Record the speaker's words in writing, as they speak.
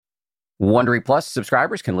Wondery Plus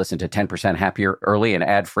subscribers can listen to 10% Happier early and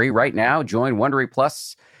ad-free right now. Join Wondery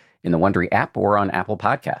Plus in the Wondery app or on Apple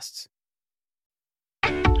Podcasts.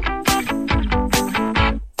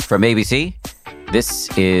 From ABC,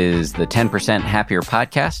 this is the 10% Happier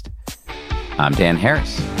podcast. I'm Dan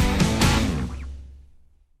Harris.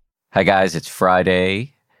 Hi, guys. It's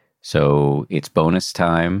Friday, so it's bonus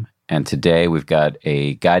time. And today we've got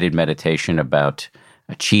a guided meditation about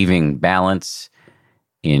achieving balance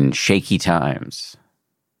in shaky times.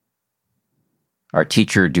 Our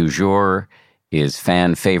teacher du jour is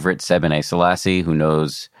fan favorite Sebene Selassie, who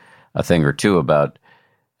knows a thing or two about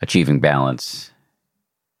achieving balance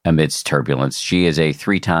amidst turbulence. She is a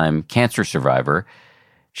 3-time cancer survivor.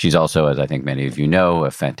 She's also, as I think many of you know,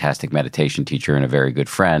 a fantastic meditation teacher and a very good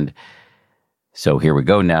friend. So here we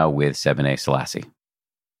go now with Sebene Selassie.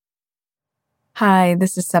 Hi,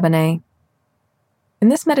 this is Sebene. In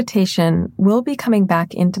this meditation, we'll be coming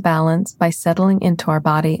back into balance by settling into our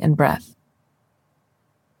body and breath.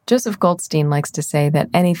 Joseph Goldstein likes to say that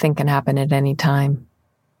anything can happen at any time.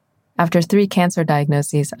 After 3 cancer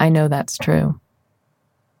diagnoses, I know that's true.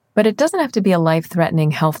 But it doesn't have to be a life-threatening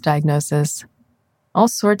health diagnosis. All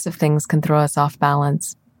sorts of things can throw us off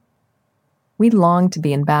balance. We long to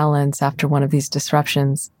be in balance after one of these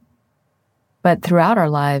disruptions. But throughout our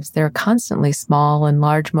lives, there are constantly small and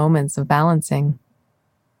large moments of balancing.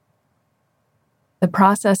 The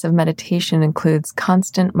process of meditation includes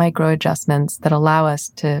constant micro-adjustments that allow us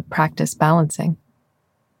to practice balancing.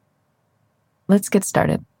 Let's get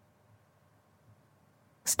started.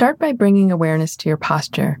 Start by bringing awareness to your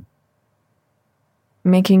posture,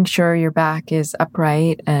 making sure your back is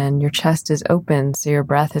upright and your chest is open so your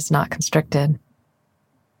breath is not constricted.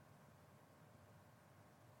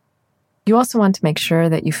 You also want to make sure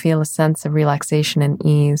that you feel a sense of relaxation and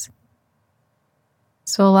ease.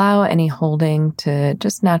 So allow any holding to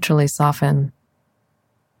just naturally soften.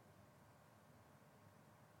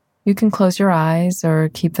 You can close your eyes or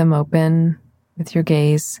keep them open with your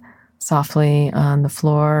gaze softly on the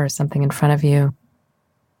floor or something in front of you.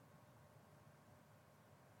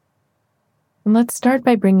 And let's start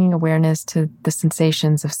by bringing awareness to the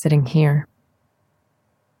sensations of sitting here.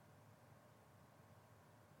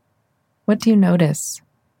 What do you notice?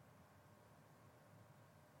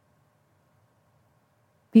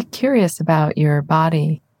 Be curious about your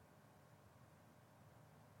body.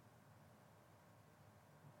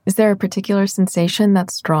 Is there a particular sensation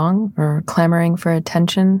that's strong or clamoring for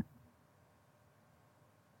attention?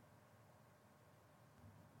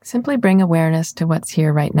 Simply bring awareness to what's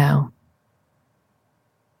here right now.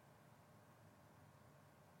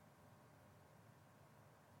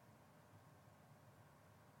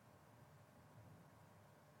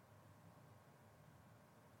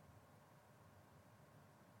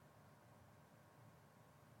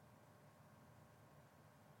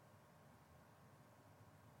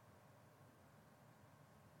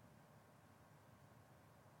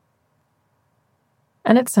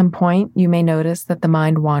 And at some point, you may notice that the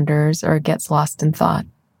mind wanders or gets lost in thought.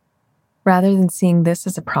 Rather than seeing this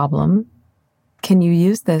as a problem, can you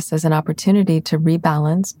use this as an opportunity to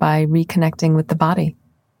rebalance by reconnecting with the body?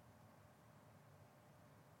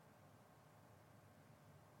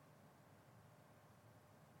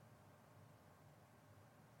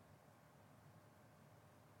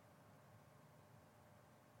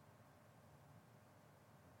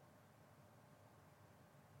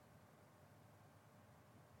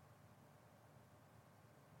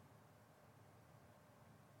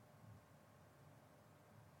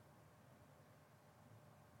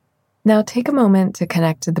 Now take a moment to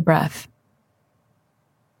connect to the breath.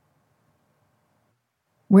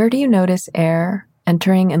 Where do you notice air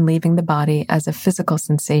entering and leaving the body as a physical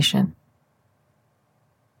sensation?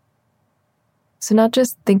 So not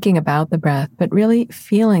just thinking about the breath, but really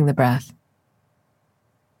feeling the breath.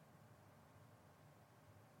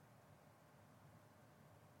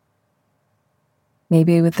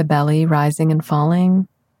 Maybe with the belly rising and falling,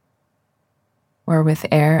 or with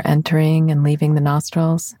air entering and leaving the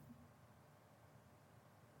nostrils.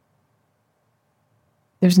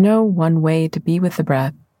 There's no one way to be with the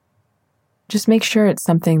breath. Just make sure it's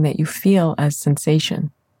something that you feel as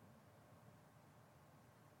sensation.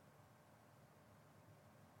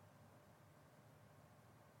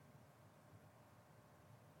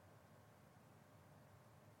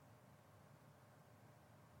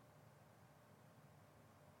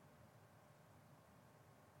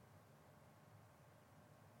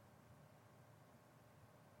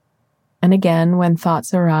 And again, when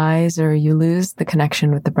thoughts arise or you lose the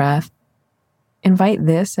connection with the breath, invite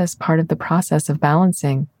this as part of the process of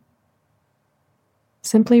balancing.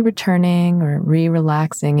 simply returning or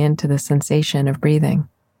re-relaxing into the sensation of breathing.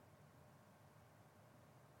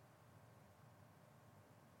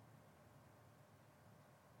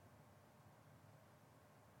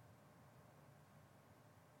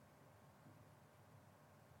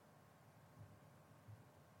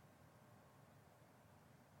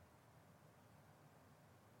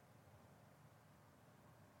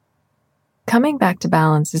 Coming back to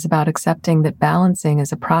balance is about accepting that balancing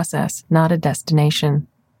is a process, not a destination.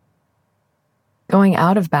 Going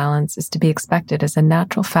out of balance is to be expected as a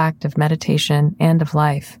natural fact of meditation and of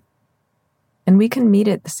life. And we can meet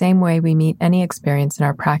it the same way we meet any experience in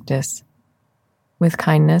our practice, with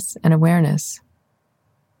kindness and awareness.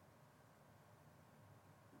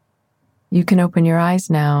 You can open your eyes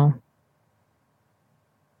now.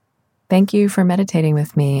 Thank you for meditating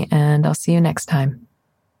with me, and I'll see you next time.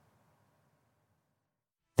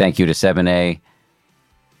 Thank you to 7A.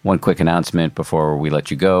 One quick announcement before we let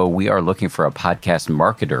you go. We are looking for a podcast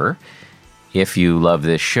marketer. If you love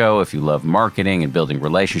this show, if you love marketing and building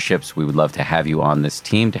relationships, we would love to have you on this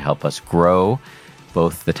team to help us grow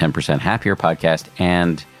both the 10% Happier podcast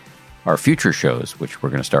and our future shows, which we're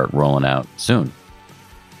going to start rolling out soon.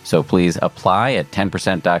 So please apply at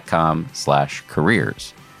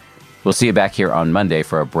 10%.com/careers. We'll see you back here on Monday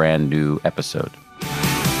for a brand new episode.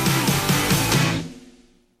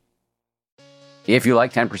 If you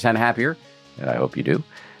like 10% Happier, and I hope you do,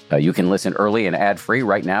 you can listen early and ad-free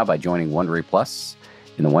right now by joining Wondery Plus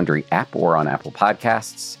in the Wondery app or on Apple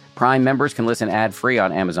Podcasts. Prime members can listen ad-free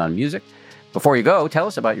on Amazon Music. Before you go, tell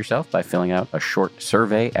us about yourself by filling out a short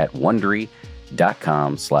survey at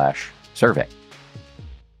Wondery.com/survey.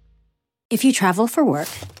 If you travel for work,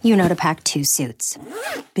 you know to pack 2 suits.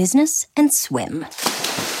 Business and swim.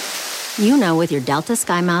 You know with your Delta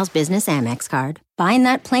SkyMiles Business Amex card, buying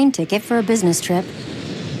that plane ticket for a business trip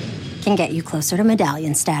can get you closer to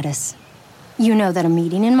medallion status. You know that a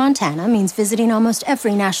meeting in Montana means visiting almost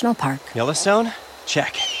every national park. Yellowstone?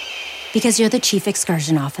 Check. Because you're the chief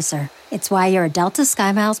excursion officer. It's why you're a Delta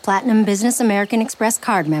SkyMiles Platinum Business American Express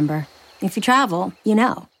card member. If you travel, you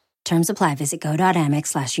know. Terms apply. Visit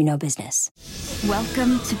go.amex/you-know-business.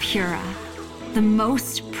 Welcome to Pura, the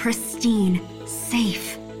most pristine,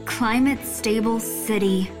 safe, climate-stable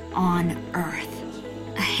city on Earth.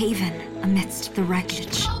 A haven amidst the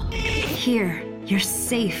wreckage. Here, you're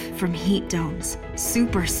safe from heat domes,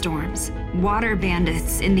 superstorms, water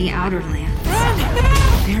bandits in the outer lands.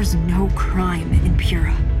 There's no crime in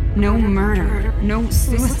Pura. No murder, no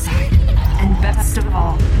suicide. And best of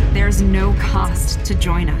all, there's no cost to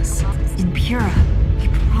join us. In Pura, we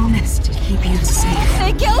promise to keep you safe.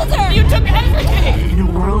 They killed her! You took everything! In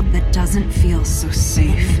a world that doesn't feel so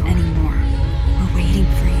safe anymore, we're waiting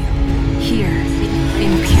for you. Here,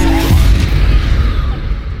 in Pura.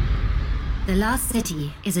 The Last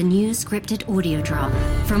City is a new scripted audio drama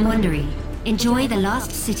from Wondery. Enjoy The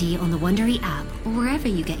Last City on the Wondery app or wherever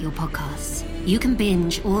you get your podcasts. You can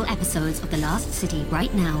binge all episodes of The Last City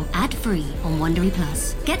right now, ad-free on Wondery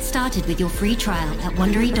Plus. Get started with your free trial at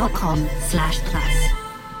Wondery.com/plus.